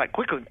identified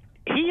quickly.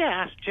 He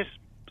asked just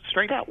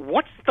straight out,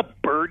 what's the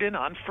burden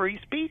on free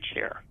speech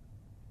here?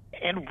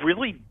 And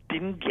really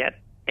didn't get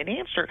an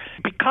answer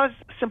because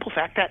simple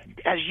fact that,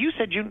 as you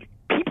said, June,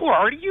 people are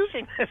already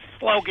using this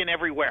slogan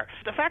everywhere.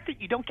 The fact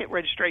that you don't get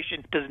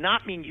registration does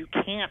not mean you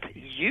can't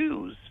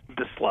use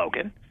the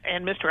slogan,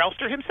 and Mr.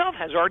 Elster himself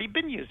has already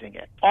been using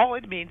it. All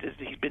it means is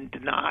that he's been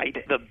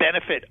denied the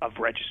benefit of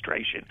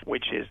registration,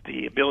 which is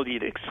the ability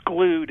to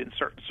exclude, in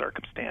certain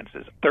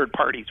circumstances, third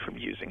parties from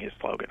using his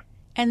slogan.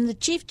 And the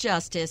Chief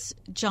Justice,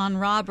 John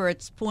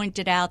Roberts,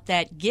 pointed out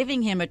that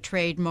giving him a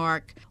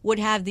trademark would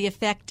have the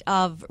effect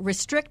of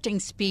restricting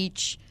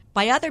speech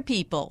by other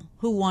people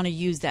who want to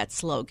use that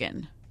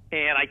slogan.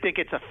 And I think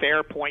it's a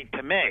fair point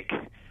to make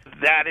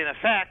that, in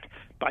effect,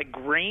 by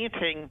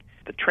granting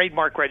the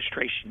trademark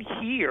registration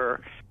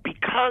here,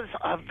 because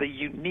of the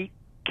unique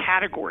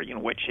category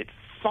in which it's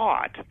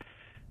sought,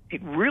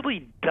 it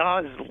really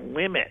does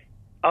limit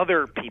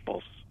other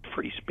people's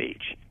free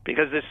speech.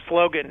 Because this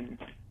slogan,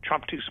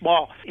 Trump too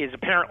small, is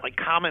apparently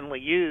commonly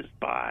used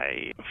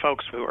by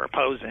folks who are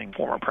opposing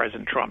former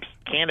President Trump's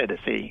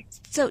candidacy.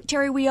 So,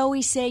 Terry, we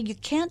always say you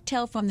can't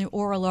tell from the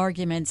oral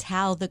arguments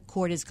how the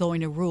court is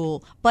going to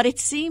rule, but it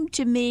seemed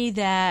to me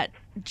that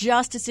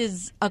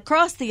justices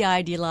across the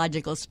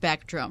ideological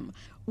spectrum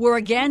were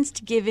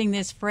against giving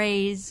this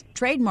phrase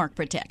trademark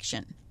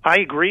protection. I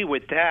agree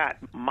with that.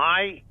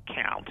 My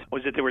count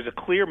was that there was a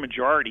clear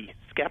majority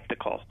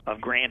skeptical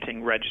of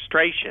granting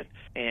registration.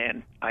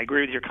 And I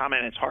agree with your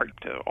comment. It's hard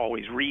to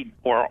always read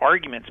oral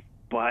arguments,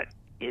 but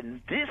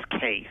in this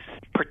case,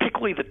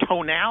 particularly the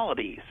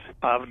tonalities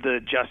of the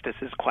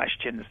justices'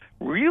 questions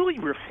really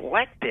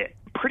reflected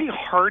pretty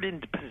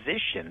hardened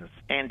positions,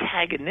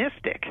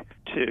 antagonistic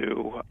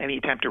to any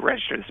attempt to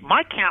register this.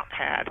 My count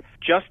had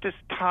Justice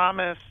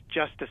Thomas,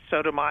 Justice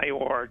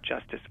Sotomayor,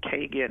 Justice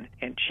Kagan,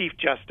 and Chief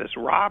Justice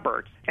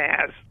Roberts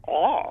as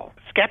all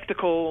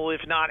skeptical,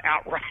 if not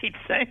outright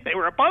saying they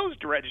were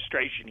opposed to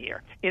registration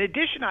here. In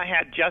addition, I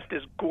had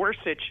Justice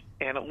Gorsuch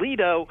and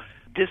Alito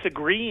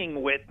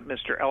disagreeing with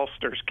Mr.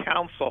 Elster's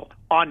counsel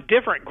on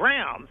different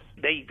grounds.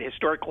 They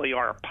historically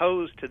are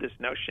opposed to this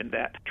notion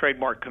that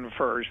trademark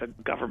confers a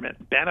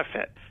government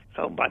benefit.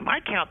 So by my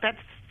count, that's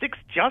 6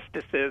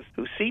 justices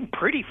who seem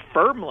pretty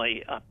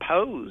firmly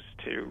opposed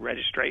to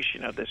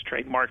registration of this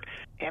trademark.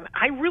 And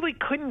I really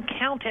couldn't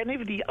count any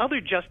of the other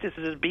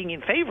justices as being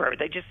in favor of it.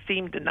 They just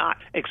seemed to not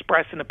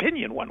express an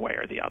opinion one way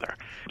or the other.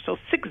 So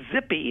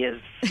 6-zippy is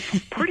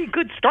a pretty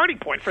good starting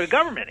point for the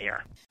government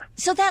here.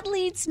 So that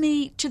leads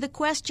me to the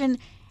question,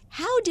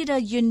 how did a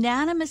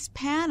unanimous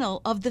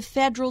panel of the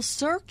Federal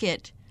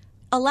Circuit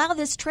allow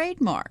this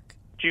trademark?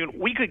 June,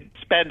 we could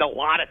spend a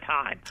lot of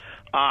time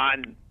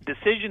on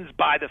decisions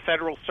by the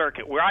Federal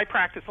Circuit, where I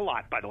practice a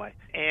lot, by the way,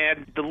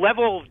 and the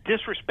level of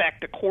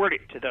disrespect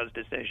accorded to those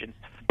decisions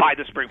by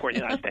the Supreme Court of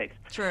the United States.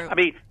 True. I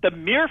mean, the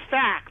mere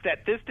fact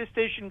that this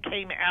decision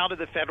came out of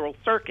the Federal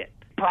Circuit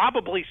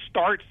probably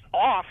starts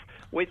off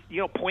with,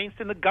 points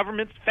in the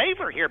government's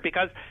favor here,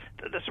 because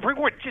the Supreme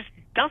Court just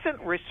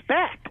doesn't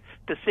respect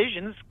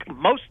decisions,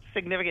 most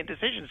significant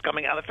decisions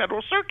coming out of the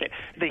Federal Circuit.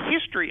 The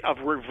history of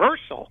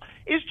reversal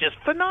is just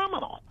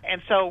phenomenal.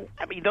 And so,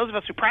 those of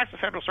us who practice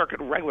the Federal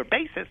Circuit on a regular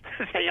basis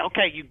say,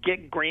 okay, you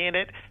get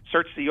granted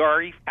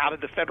certiorari out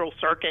of the Federal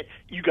Circuit,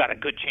 you got a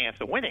good chance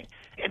of winning.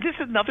 And this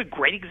is another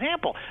great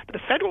example. The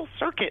Federal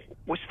Circuit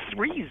was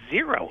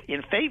 3-0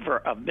 in favor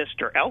of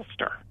Mr.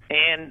 Elster,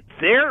 and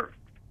their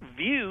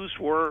views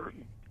were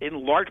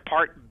in large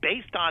part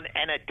based on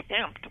an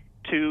attempt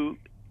to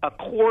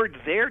accord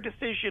their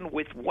decision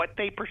with what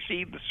they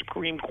perceived the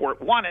Supreme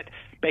Court wanted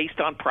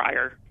based on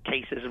prior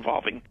cases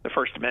involving the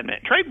First Amendment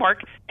and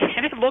trademark.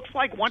 And it looks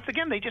like, once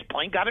again, they just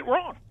plain got it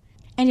wrong.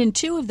 And in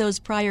 2 of those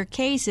prior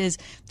cases,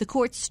 the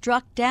court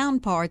struck down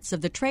parts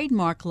of the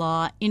trademark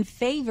law in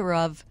favor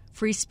of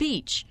free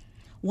speech.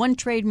 One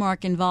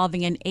trademark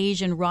involving an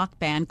Asian rock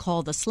band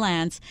called The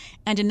Slants,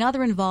 and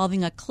another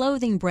involving a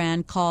clothing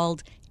brand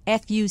called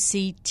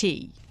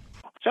FUCT.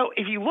 So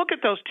if you look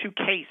at those 2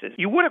 cases,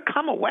 you would have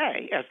come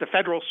away, as the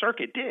Federal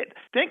Circuit did,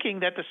 thinking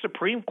that the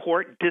Supreme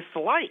Court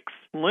dislikes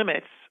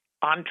limits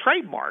on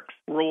trademarks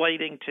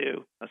relating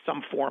to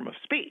some form of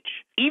speech,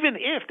 even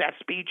if that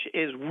speech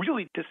is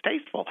really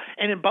distasteful.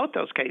 And in both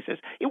those cases,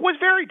 it was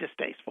very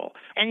distasteful.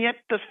 And yet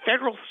the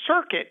Federal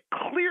Circuit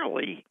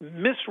clearly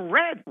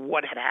misread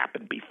what had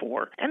happened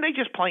before, and they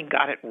just plain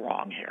got it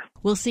wrong here.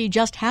 We'll see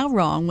just how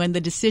wrong when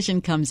the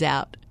decision comes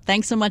out.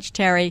 Thanks so much,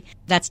 Terry.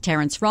 That's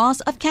Terrence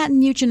Ross of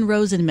Canton Muchin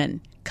Rosenman.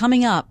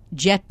 Coming up,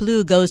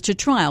 JetBlue goes to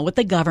trial with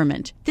the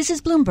government. This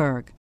is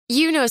Bloomberg.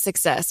 You know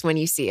success when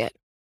you see it.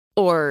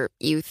 Or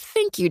you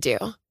think you do.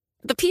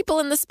 The people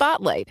in the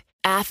spotlight.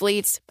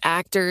 Athletes,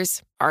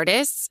 actors,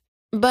 artists.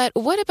 But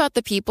what about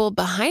the people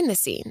behind the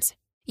scenes?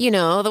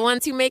 The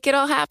ones who make it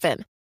all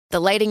happen.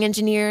 The lighting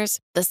engineers,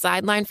 the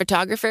sideline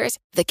photographers,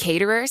 the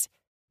caterers.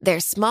 They're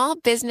small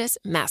business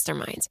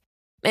masterminds.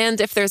 And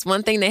if there's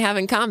one thing they have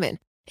in common,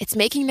 it's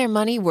making their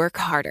money work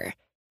harder.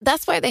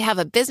 That's why they have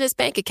a business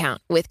bank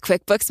account with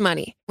QuickBooks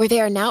Money, where they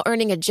are now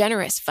earning a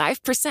generous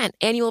 5%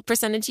 annual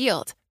percentage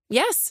yield.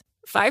 Yes,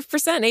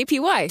 5%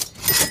 APY.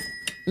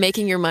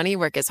 Making your money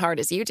work as hard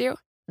as you do?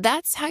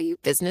 That's how you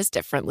business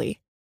differently.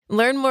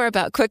 Learn more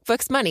about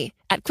QuickBooks Money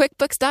at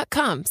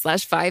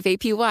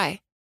QuickBooks.com/5APY.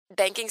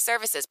 Banking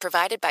services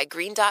provided by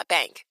Green Dot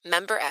Bank.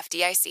 Member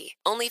FDIC.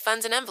 Only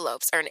funds and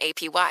envelopes earn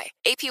APY.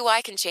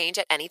 APY can change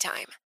at any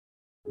time.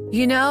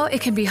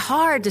 It can be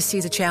hard to see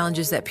the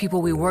challenges that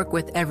people we work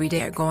with every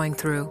day are going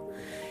through.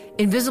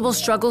 Invisible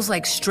struggles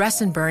like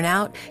stress and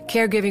burnout,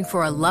 caregiving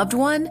for a loved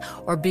one,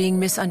 or being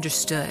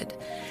misunderstood.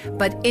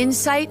 But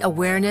insight,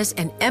 awareness,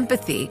 and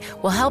empathy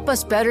will help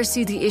us better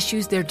see the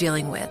issues they're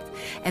dealing with.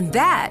 And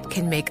that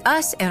can make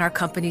us and our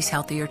companies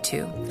healthier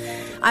too.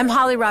 I'm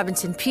Holly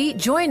Robinson Peete.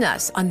 Join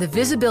us on The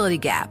Visibility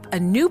Gap, a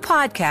new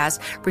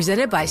podcast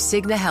presented by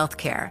Cigna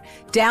Healthcare.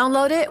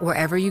 Download it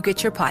wherever you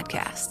get your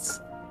podcasts.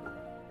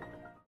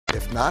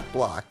 If not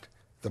blocked,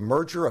 the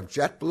merger of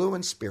JetBlue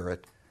and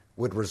Spirit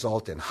would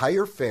result in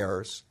higher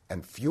fares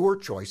and fewer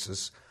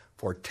choices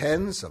for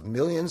tens of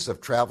millions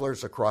of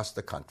travelers across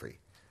the country.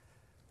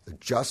 The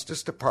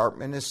Justice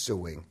Department is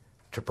suing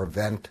to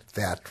prevent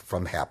that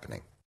from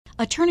happening.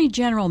 Attorney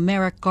General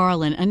Merrick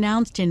Garland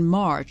announced in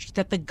March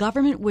that the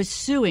government was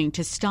suing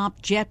to stop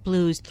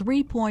JetBlue's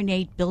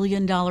 $3.8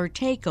 billion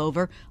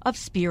takeover of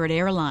Spirit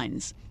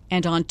Airlines.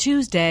 And on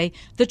Tuesday,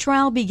 the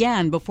trial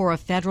began before a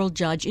federal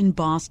judge in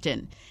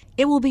Boston.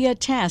 It will be a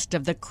test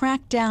of the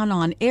crackdown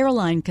on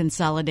airline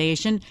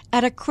consolidation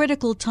at a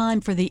critical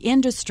time for the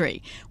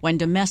industry, when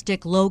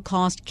domestic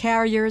low-cost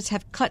carriers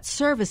have cut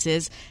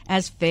services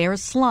as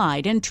fares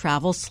slide and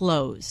travel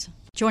slows.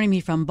 Joining me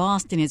from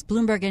Boston is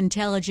Bloomberg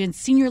Intelligence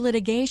senior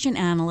litigation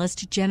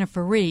analyst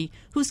Jennifer Rhee,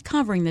 who's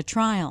covering the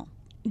trial.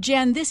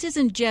 Jen, this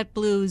isn't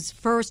JetBlue's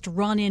first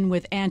run-in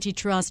with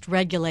antitrust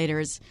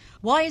regulators.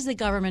 Why is the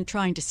government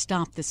trying to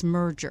stop this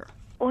merger?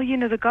 Well,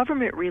 the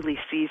government really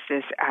sees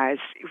this as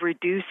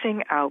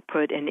reducing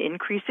output and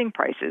increasing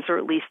prices, or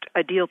at least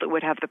a deal that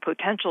would have the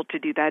potential to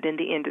do that in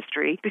the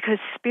industry, because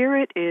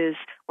Spirit is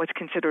what's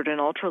considered an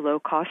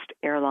ultra-low-cost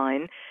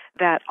airline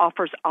that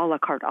offers a la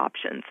carte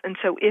options. And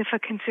so if a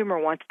consumer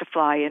wants to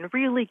fly and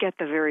really get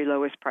the very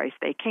lowest price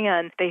they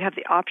can, they have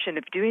the option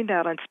of doing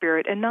that on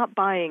Spirit and not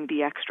buying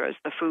the extras,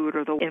 the food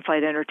or the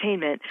in-flight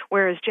entertainment,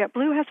 whereas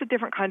JetBlue has a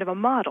different kind of a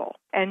model.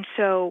 And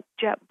so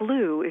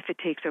JetBlue, if it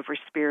takes over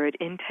Spirit,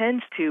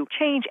 intends to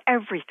change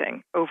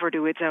everything over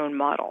to its own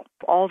model.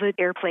 All the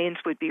airplanes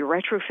would be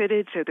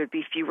retrofitted, so there'd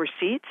be fewer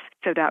seats,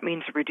 so that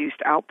means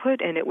reduced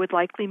output, and it would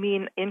likely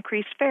mean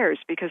increased fares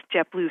because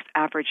JetBlue's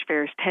average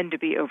fares tend to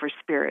be over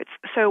Spirit.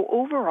 So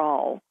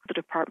overall, the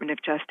Department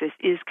of Justice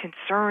is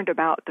concerned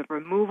about the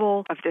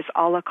removal of this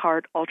a la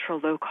carte,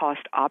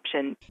 ultra-low-cost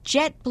option.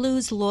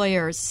 JetBlue's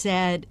lawyers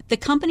said the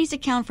companies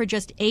account for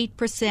just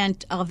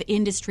 8% of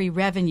industry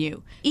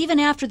revenue. Even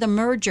after the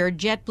merger,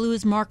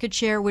 JetBlue's market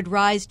share would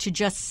rise to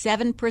just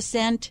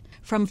 7%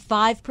 from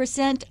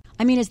 5%.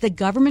 I mean, is the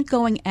government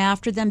going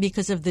after them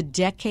because of the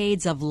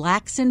decades of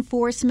lax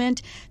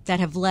enforcement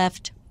that have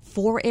left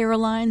 4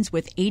 airlines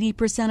with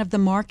 80% of the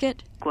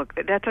market? Look,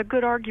 that's a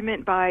good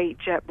argument by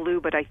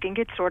JetBlue, but I think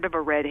it's sort of a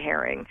red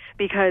herring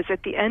because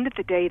at the end of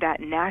the day, that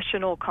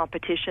national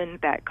competition,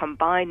 that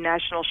combined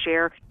national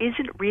share,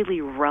 isn't really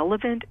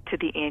relevant to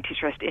the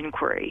antitrust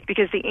inquiry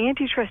because the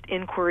antitrust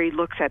inquiry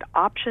looks at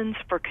options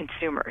for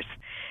consumers.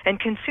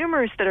 And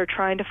consumers that are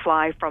trying to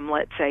fly from,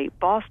 let's say,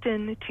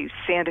 Boston to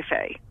Santa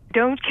Fe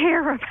don't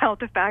care about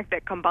the fact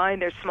that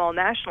combined they're small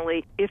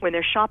nationally. If when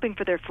they're shopping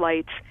for their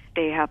flights,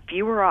 they have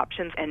fewer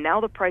options and now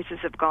the prices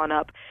have gone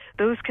up,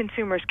 those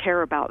consumers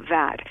care about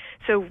that.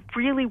 So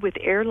really with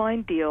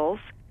airline deals,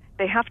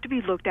 they have to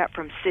be looked at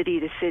from city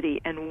to city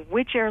and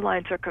which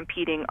airlines are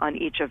competing on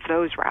each of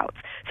those routes.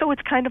 So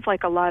it's kind of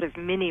like a lot of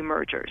mini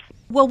mergers.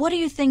 Well, what do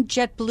you think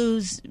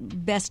JetBlue's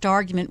best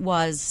argument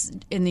was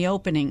in the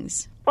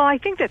openings? Well, I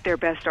think that their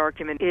best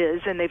argument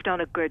is, and they've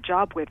done a good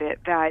job with it,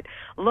 that,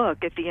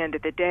 look, at the end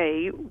of the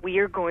day, we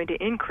are going to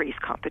increase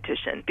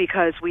competition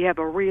because we have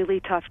a really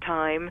tough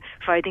time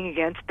fighting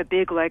against the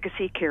big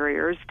legacy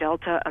carriers,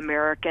 Delta,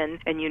 American,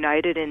 and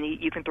United, and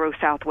you can throw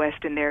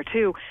Southwest in there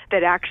too,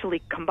 that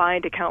actually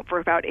combined account for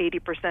about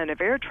 80%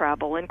 of air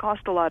travel and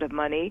cost a lot of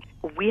money.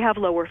 We have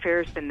lower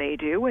fares than they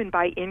do, and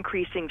by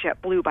increasing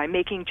JetBlue, by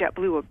making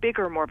JetBlue a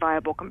bigger, more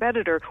viable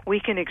competitor, we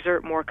can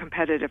exert more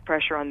competitive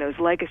pressure on those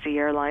legacy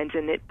airlines,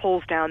 and it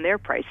pulls down their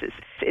prices.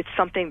 It's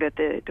something that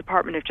the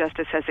Department of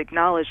Justice has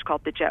acknowledged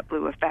called the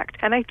JetBlue effect.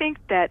 And I think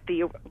that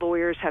the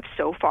lawyers have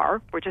so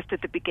far, we're just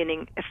at the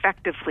beginning,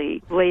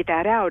 effectively laid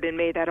that out and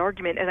made that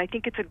argument. And I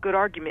think it's a good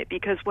argument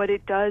because what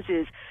it does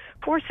is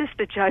forces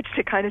the judge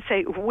to kind of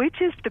say,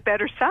 which is the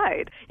better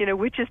side?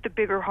 Which is the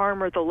bigger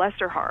harm or the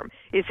lesser harm?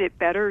 Is it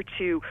better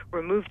to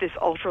remove this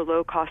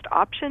ultra-low-cost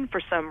option for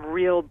some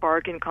real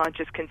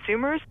bargain-conscious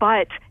consumers,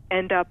 but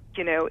end up,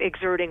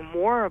 exerting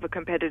more of a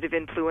competitive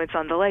influence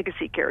on the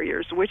legacy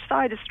carriers? Which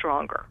side is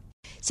stronger?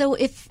 So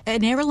if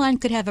an airline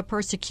could have a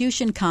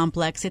persecution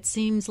complex, it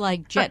seems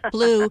like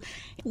JetBlue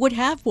would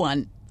have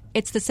one.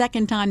 It's the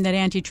second time that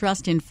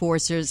antitrust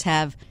enforcers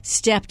have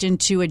stepped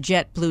into a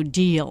JetBlue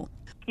deal.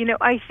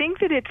 I think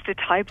that it's the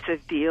types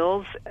of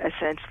deals,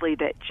 essentially,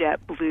 that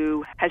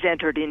JetBlue has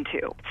entered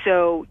into.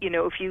 So,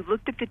 if you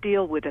looked at the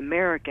deal with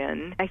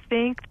American, I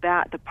think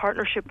that the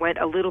partnership went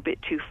a little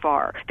bit too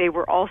far. They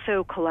were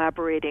also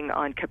collaborating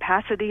on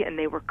capacity and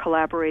they were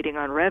collaborating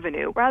on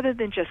revenue rather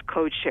than just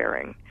code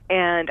sharing.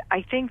 And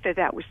I think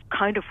that was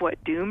kind of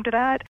what doomed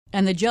that.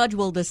 And the judge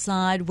will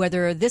decide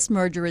whether this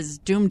merger is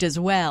doomed as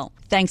well.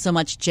 Thanks so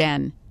much,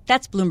 Jen.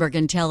 That's Bloomberg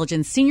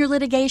Intelligence senior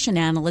litigation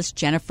analyst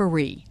Jennifer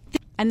Rhee.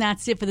 And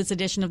that's it for this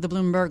edition of the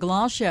Bloomberg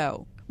Law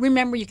Show.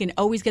 Remember, you can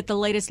always get the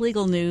latest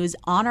legal news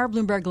on our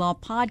Bloomberg Law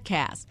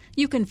podcast.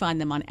 You can find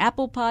them on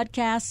Apple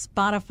Podcasts,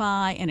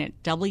 Spotify, and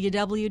at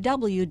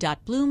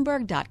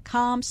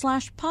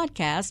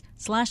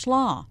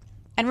www.bloomberg.com/podcast/law.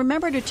 And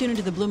remember to tune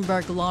into the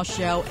Bloomberg Law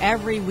Show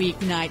every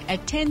weeknight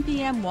at 10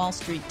 p.m. Wall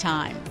Street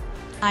time.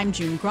 I'm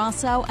June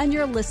Grosso, and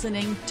you're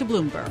listening to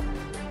Bloomberg.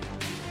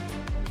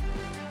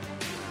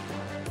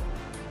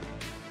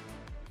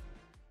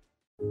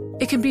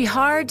 It can be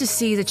hard to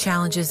see the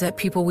challenges that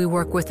people we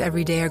work with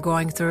every day are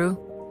going through.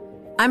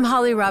 I'm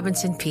Holly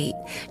Robinson Pete.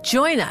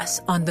 Join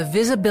us on The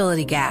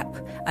Visibility Gap,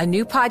 a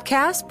new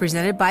podcast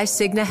presented by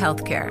Cigna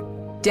Healthcare.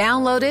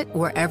 Download it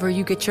wherever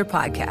you get your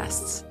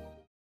podcasts.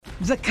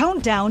 The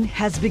countdown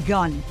has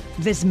begun.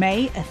 This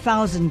May,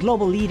 1,000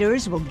 global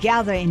leaders will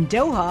gather in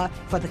Doha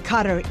for the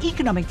Qatar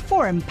Economic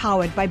Forum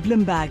powered by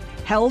Bloomberg,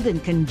 held in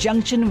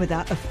conjunction with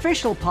our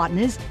official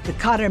partners, the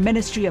Qatar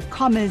Ministry of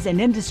Commerce and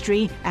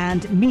Industry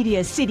and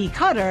Media City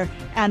Qatar,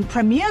 and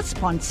premier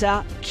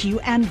sponsor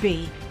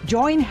QNB.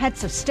 Join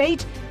heads of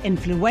state,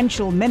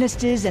 influential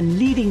ministers, and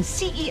leading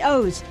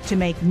CEOs to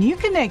make new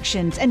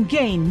connections and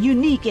gain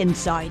unique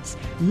insights.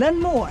 Learn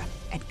more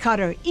at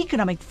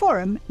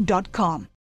QatarEconomicForum.com.